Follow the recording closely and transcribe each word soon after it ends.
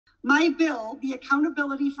My bill, the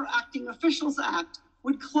Accountability for Acting Officials Act,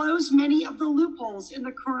 would close many of the loopholes in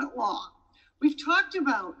the current law. We've talked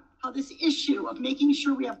about how this issue of making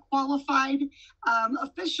sure we have qualified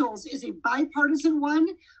officials is a bipartisan one,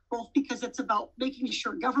 both because it's about making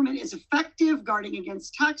sure government is effective, guarding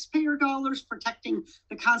against taxpayer dollars, protecting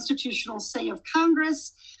the constitutional say of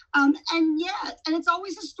Congress, and it's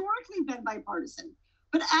always historically been bipartisan.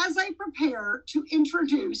 But as I prepare to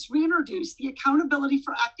reintroduce the Accountability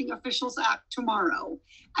for Acting Officials Act tomorrow,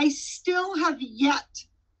 I still have yet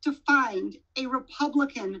to find a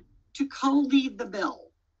Republican to co-lead the bill.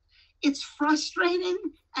 It's frustrating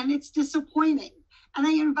and it's disappointing. And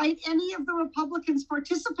I invite any of the Republicans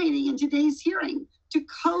participating in today's hearing to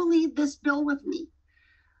co-lead this bill with me.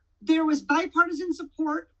 There was bipartisan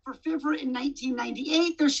support for FIVRA in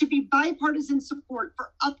 1998. There should be bipartisan support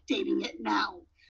for updating it now.